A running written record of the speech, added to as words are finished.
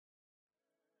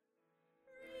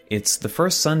It's the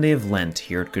first Sunday of Lent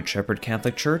here at Good Shepherd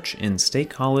Catholic Church in State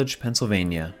College,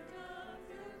 Pennsylvania.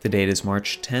 The date is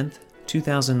March 10th,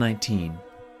 2019.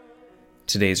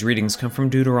 Today's readings come from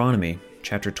Deuteronomy,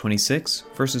 chapter 26,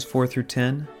 verses 4 through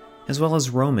 10, as well as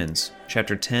Romans,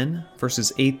 chapter 10,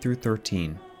 verses 8 through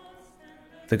 13.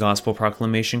 The Gospel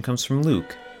proclamation comes from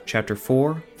Luke, chapter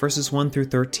 4, verses 1 through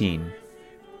 13.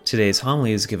 Today's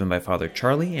homily is given by Father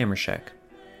Charlie Amershek.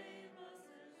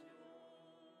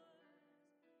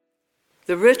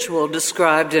 The ritual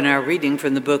described in our reading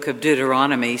from the book of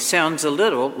Deuteronomy sounds a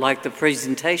little like the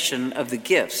presentation of the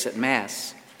gifts at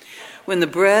Mass. When the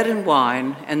bread and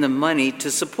wine and the money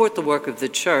to support the work of the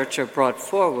church are brought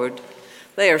forward,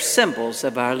 they are symbols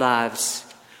of our lives.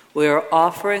 We are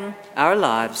offering our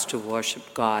lives to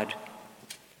worship God.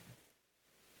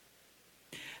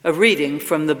 A reading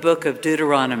from the book of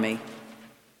Deuteronomy.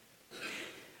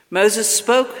 Moses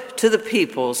spoke to the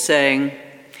people, saying,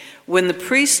 "When the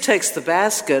priest takes the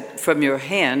basket from your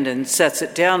hand and sets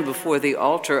it down before the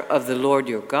altar of the Lord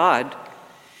your God,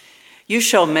 you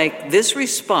shall make this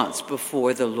response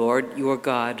before the Lord your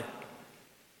God.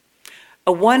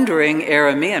 A wandering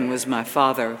Aramean was my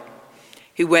father.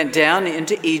 He went down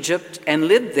into Egypt and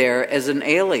lived there as an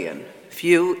alien,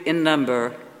 few in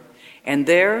number, and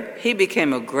there he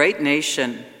became a great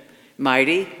nation,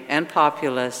 mighty and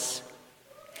populous.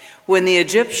 When the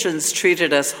Egyptians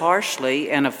treated us harshly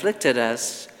and afflicted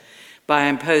us by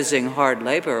imposing hard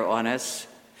labor on us,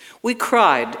 we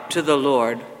cried to the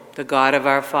Lord, the God of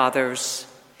our fathers.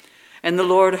 And the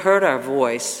Lord heard our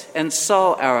voice and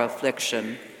saw our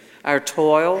affliction, our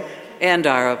toil, and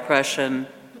our oppression.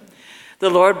 The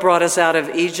Lord brought us out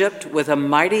of Egypt with a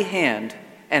mighty hand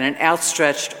and an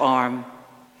outstretched arm,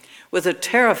 with a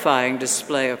terrifying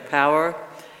display of power,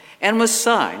 and with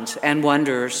signs and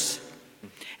wonders.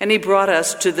 And he brought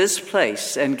us to this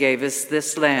place and gave us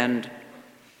this land,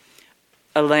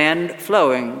 a land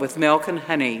flowing with milk and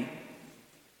honey.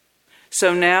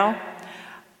 So now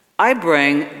I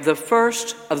bring the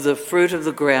first of the fruit of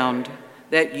the ground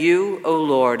that you, O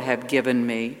Lord, have given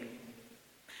me."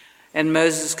 And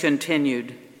Moses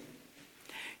continued,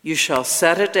 "You shall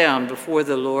set it down before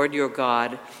the Lord your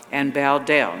God and bow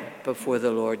down before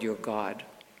the Lord your God."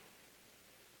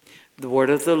 The word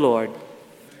of the Lord.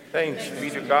 Thanks be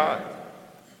to God.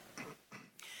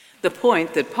 The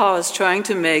point that Paul is trying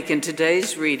to make in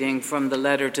today's reading from the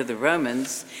letter to the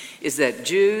Romans is that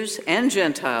Jews and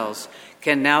Gentiles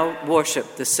can now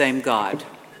worship the same God.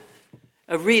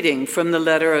 A reading from the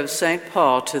letter of St.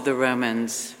 Paul to the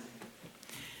Romans.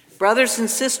 Brothers and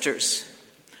sisters,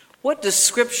 what does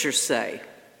Scripture say?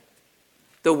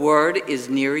 The word is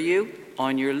near you,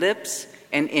 on your lips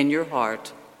and in your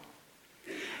heart.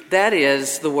 That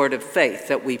is the word of faith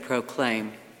that we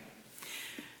proclaim.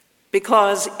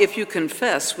 Because if you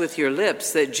confess with your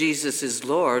lips that Jesus is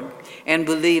Lord and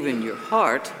believe in your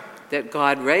heart that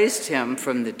God raised him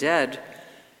from the dead,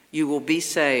 you will be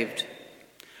saved.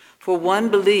 For one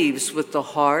believes with the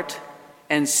heart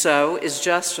and so is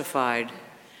justified,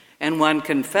 and one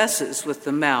confesses with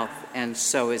the mouth and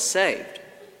so is saved.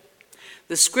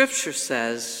 The Scripture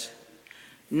says,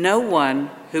 "No one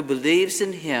who believes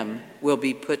in him will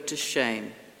be put to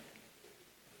shame."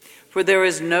 For there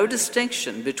is no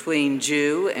distinction between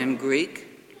Jew and Greek.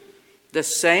 The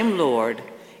same Lord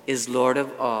is Lord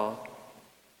of all,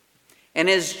 and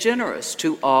is generous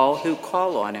to all who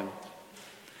call on him.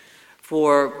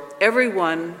 For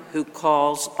everyone who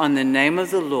calls on the name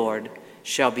of the Lord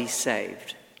shall be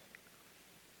saved.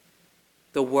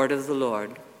 The word of the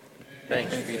Lord.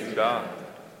 Thanks be to God.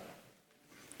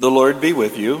 The Lord be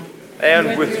with you.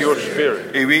 And with your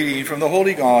spirit. A reading from the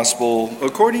Holy Gospel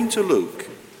according to Luke.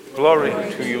 Glory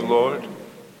to you, Lord.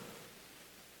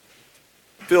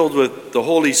 Filled with the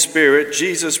Holy Spirit,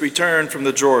 Jesus returned from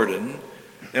the Jordan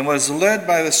and was led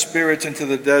by the Spirit into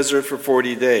the desert for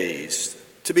 40 days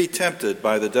to be tempted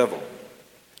by the devil.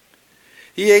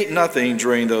 He ate nothing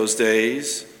during those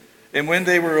days, and when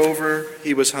they were over,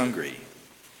 he was hungry.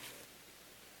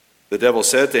 The devil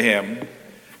said to him,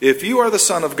 "If you are the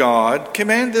Son of God,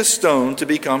 command this stone to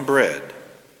become bread."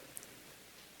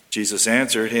 Jesus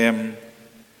answered him,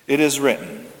 "It is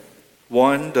written,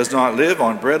 one does not live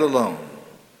on bread alone."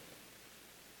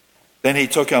 Then he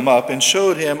took him up and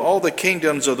showed him all the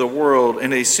kingdoms of the world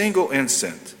in a single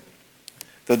instant.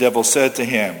 The devil said to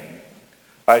him,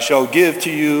 "I shall give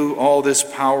to you all this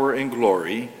power and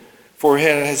glory, for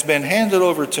it has been handed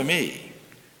over to me,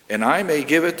 and I may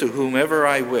give it to whomever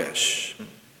I wish.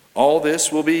 All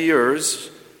this will be yours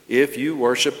if you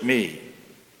worship me."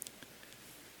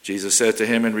 Jesus said to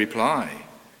him in reply,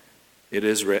 "It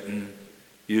is written,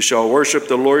 you shall worship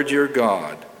the Lord your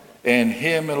God and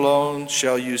him alone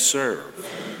shall you serve."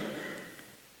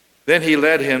 Then he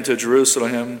led him to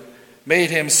Jerusalem, made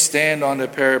him stand on the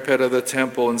parapet of the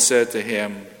temple, and said to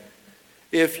him,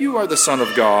 "If you are the Son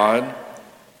of God,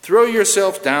 throw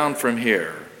yourself down from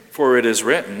here, for it is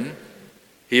written,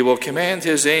 'He will command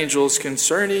his angels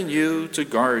concerning you to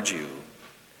guard you,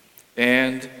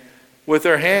 and with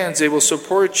their hands they will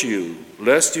support you,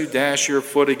 lest you dash your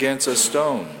foot against a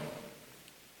stone.'"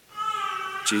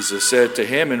 Jesus said to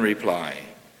him in reply,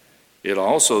 "It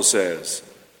also says,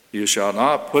 'You shall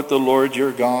not put the Lord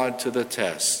your God to the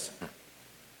test.'"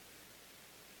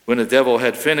 When the devil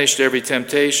had finished every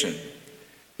temptation,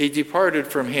 he departed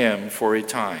from him for a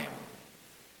time.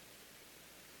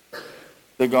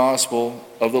 The Gospel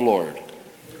of the Lord.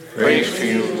 Praise to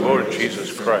you, Lord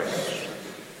Jesus Christ.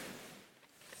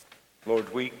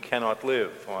 Lord, we cannot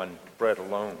live on bread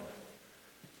alone,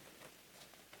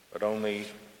 but only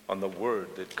on the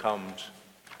word that comes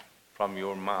from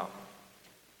your mouth.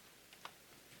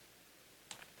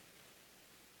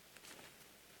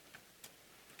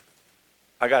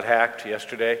 I got hacked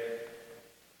yesterday.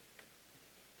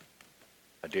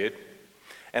 I did.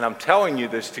 And I'm telling you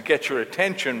this to get your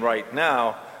attention right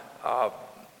now.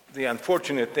 The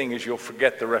unfortunate thing is you'll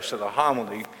forget the rest of the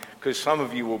homily, because some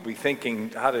of you will be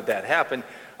thinking, how did that happen?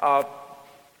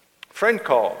 Friend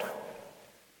called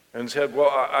and said, "Well,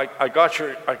 I got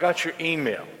your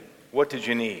email. What did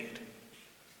you need?"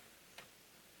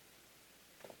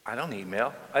 I don't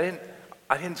email. I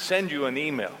didn't send you an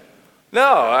email.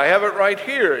 "No, I have it right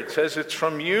here. It says it's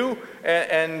from you,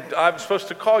 and I'm supposed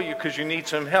to call you because you need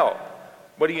some help.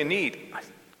 What do you need?"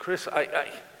 "Chris,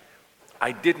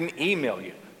 I didn't email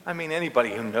you." I mean,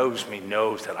 anybody who knows me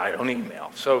knows that I don't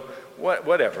email. So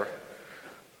whatever.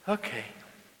 Okay.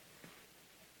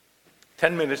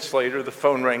 10 minutes later, the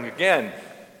phone rang again.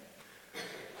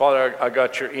 "Father, I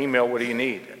got your email. What do you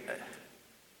need?"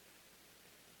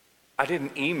 "I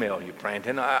didn't email you,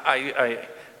 Brandon.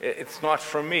 It's not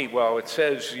from me." "Well, it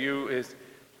says you is..."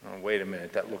 "Oh, wait a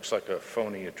minute. That looks like a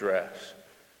phony address.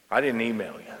 I didn't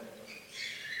email you."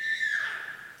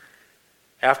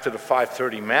 After the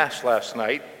 5:30 Mass last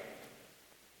night,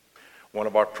 one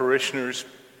of our parishioners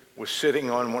was sitting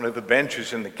on one of the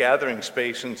benches in the gathering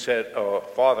space and said,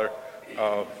 "Father,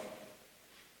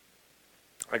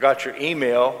 I got your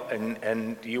email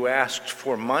and you asked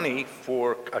for money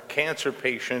for a cancer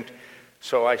patient,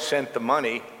 so I sent the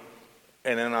money,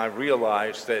 and then I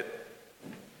realized that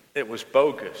it was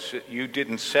bogus. You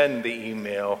didn't send the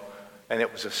email, and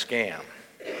it was a scam."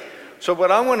 So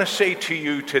what I want to say to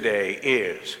you today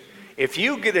is, if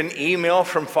you get an email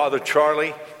from Father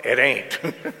Charlie, it ain't.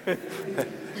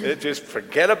 Just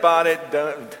forget about it.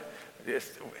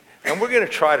 And we're going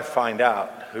to try to find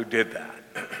out who did that.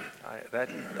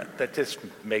 That just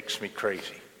makes me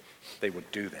crazy. They would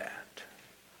do that.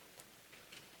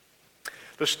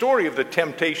 The story of the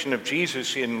temptation of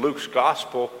Jesus in Luke's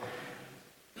Gospel,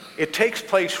 it takes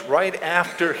place right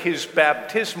after his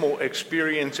baptismal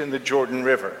experience in the Jordan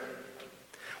River.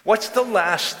 What's the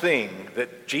last thing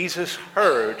that Jesus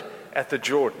heard at the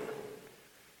Jordan?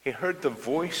 He heard the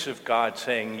voice of God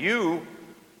saying, "You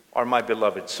are my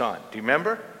beloved Son." Do you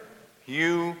remember?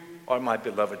 "You are my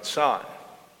beloved Son."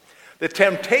 The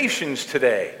temptations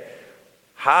today,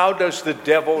 how does the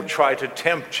devil try to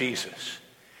tempt Jesus?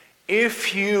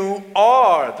 If you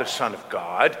are the Son of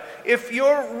God, if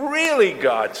you're really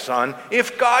God's Son,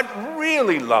 if God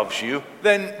really loves you,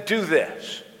 then do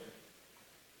this.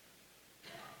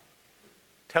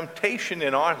 Temptation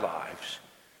in our lives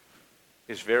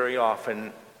is very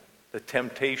often the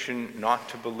temptation not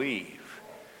to believe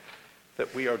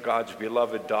that we are God's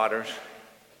beloved daughters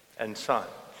and sons.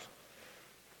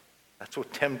 That's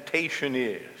what temptation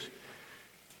is.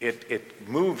 It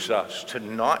moves us to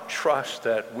not trust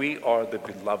that we are the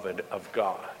beloved of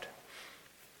God.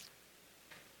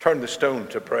 Turn the stone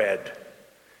to bread.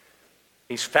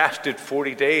 He's fasted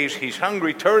 40 days. He's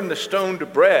hungry. Turn the stone to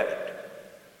bread.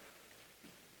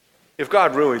 If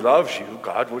God really loves you,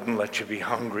 God wouldn't let you be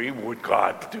hungry. Would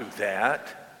God do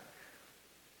that?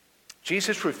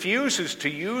 Jesus refuses to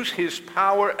use his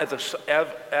power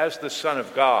as the Son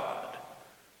of God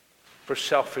for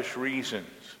selfish reasons,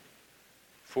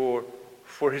 for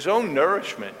his own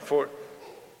nourishment, for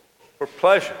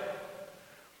pleasure.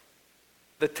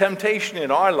 The temptation in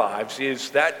our lives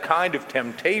is that kind of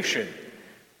temptation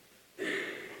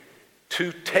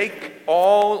to take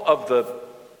all of the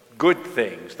good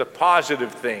things, the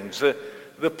positive things,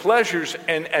 the pleasures,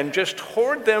 and just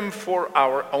hoard them for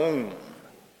our own.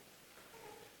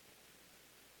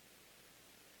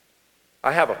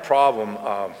 I have a problem.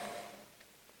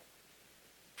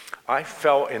 I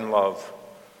fell in love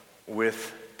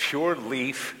with pure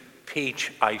leaf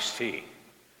peach iced tea.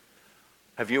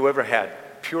 Have you ever had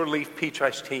pure leaf peach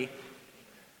iced tea?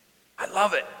 I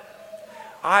love it.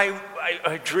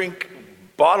 I drink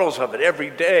bottles of it every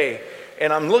day,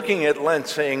 and I'm looking at Lent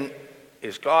saying,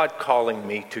 is God calling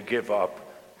me to give up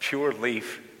pure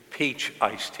leaf peach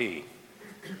iced tea?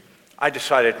 I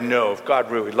decided no, if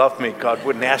God really loved me, God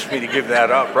wouldn't ask me to give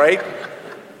that up, right?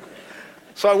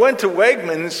 So I went to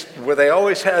Wegmans, where they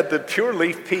always had the pure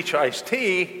leaf peach iced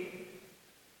tea.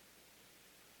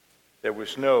 There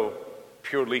was no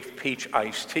pure leaf peach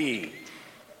iced tea.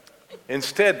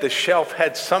 Instead, the shelf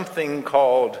had something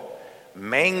called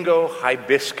mango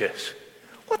hibiscus.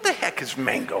 What the heck is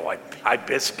mango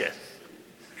hibiscus?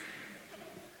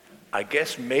 I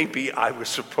guess maybe I was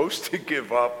supposed to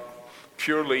give up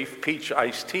pure leaf peach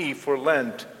iced tea for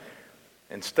Lent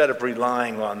instead of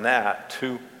relying on that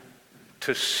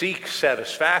to seek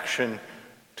satisfaction,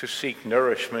 to seek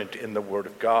nourishment in the Word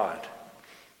of God.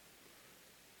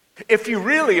 If you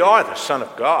really are the Son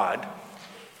of God,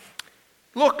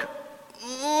 look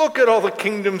at all the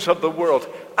kingdoms of the world.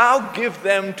 I'll give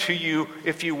them to you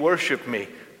if you worship me.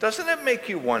 Doesn't it make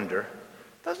you wonder?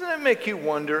 Doesn't it make you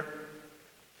wonder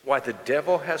why the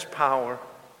devil has power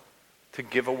to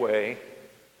give away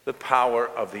the power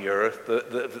of the earth,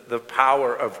 the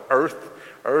power of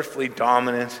earthly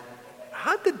dominance?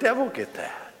 How'd the devil get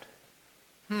that?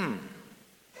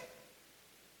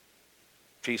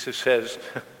 Jesus says,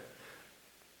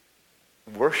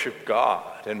 worship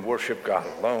God and worship God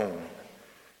alone.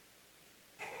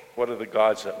 What are the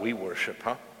gods that we worship,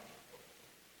 huh?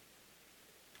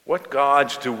 What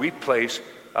gods do we place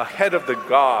ahead of the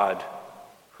God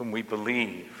whom we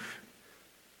believe?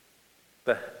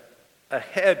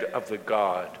 Ahead of the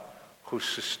God who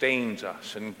sustains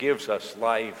us and gives us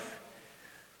life.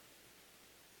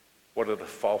 What are the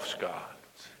false gods?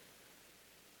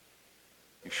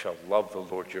 You shall love the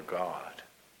Lord your God.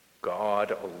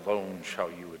 God alone shall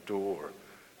you adore.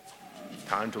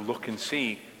 Time to look and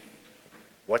see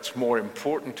what's more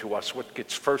important to us, what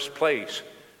gets first place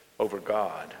over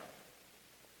God.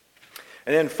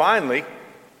 And then finally,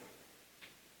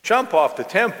 jump off the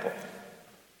temple.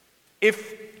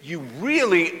 If you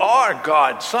really are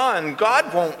God's son,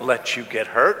 God won't let you get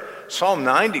hurt. Psalm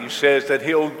 90 says that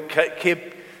he'll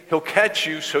catch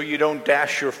you so you don't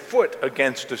dash your foot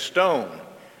against a stone.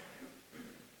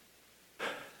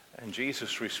 And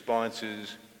Jesus' response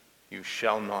is, you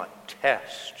shall not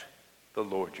test the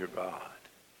Lord your God.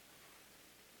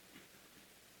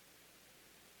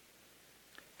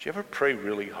 Do you ever pray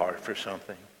really hard for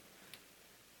something?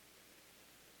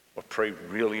 Or pray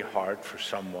really hard for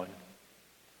someone,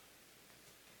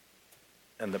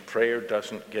 and the prayer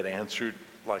doesn't get answered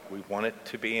like we want it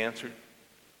to be answered?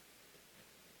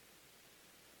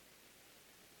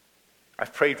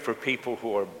 I've prayed for people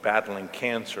who are battling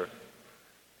cancer.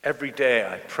 Every day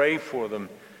I pray for them,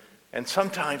 and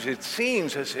sometimes it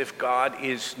seems as if God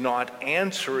is not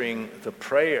answering the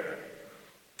prayer.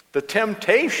 The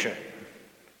temptation,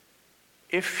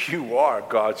 if you are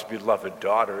God's beloved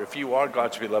daughter, if you are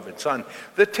God's beloved son,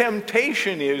 the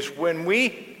temptation is when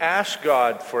we ask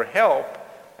God for help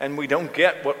and we don't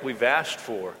get what we've asked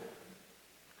for,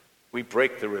 we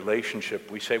break the relationship.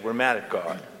 We say, we're mad at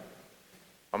God.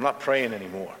 I'm not praying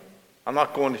anymore. I'm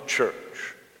not going to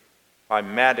church.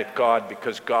 I'm mad at God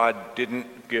because God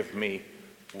didn't give me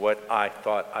what I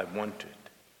thought I wanted,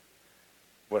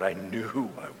 what I knew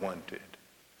I wanted.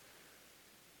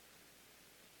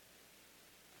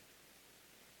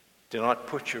 Do not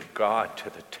put your God to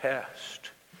the test.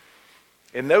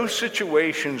 In those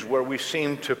situations where we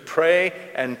seem to pray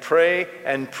and pray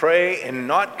and pray and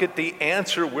not get the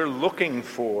answer we're looking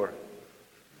for,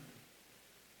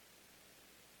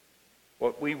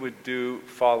 what we would do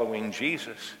following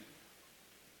Jesus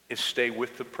is stay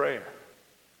with the prayer.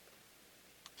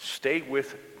 Stay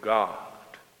with God.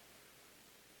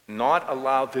 Not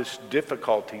allow this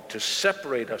difficulty to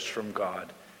separate us from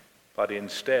God, but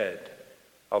instead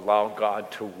allow God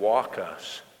to walk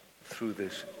us through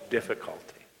this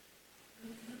difficulty.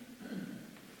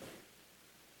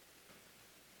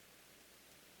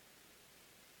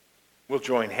 We'll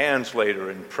join hands later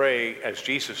and pray as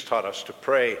Jesus taught us to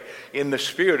pray. In the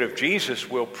Spirit of Jesus,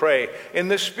 we'll pray. In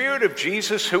the Spirit of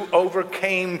Jesus who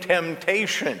overcame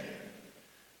temptation.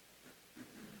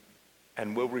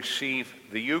 And we'll receive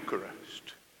the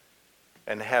Eucharist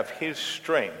and have His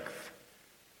strength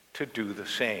to do the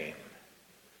same.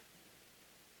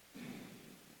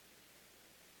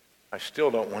 I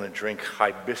still don't want to drink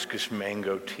hibiscus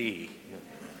mango tea.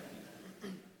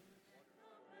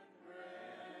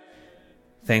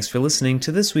 Thanks for listening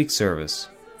to this week's service.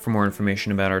 For more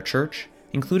information about our church,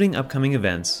 including upcoming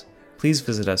events, please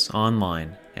visit us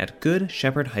online at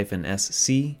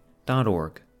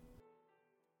goodshepherd-sc.org.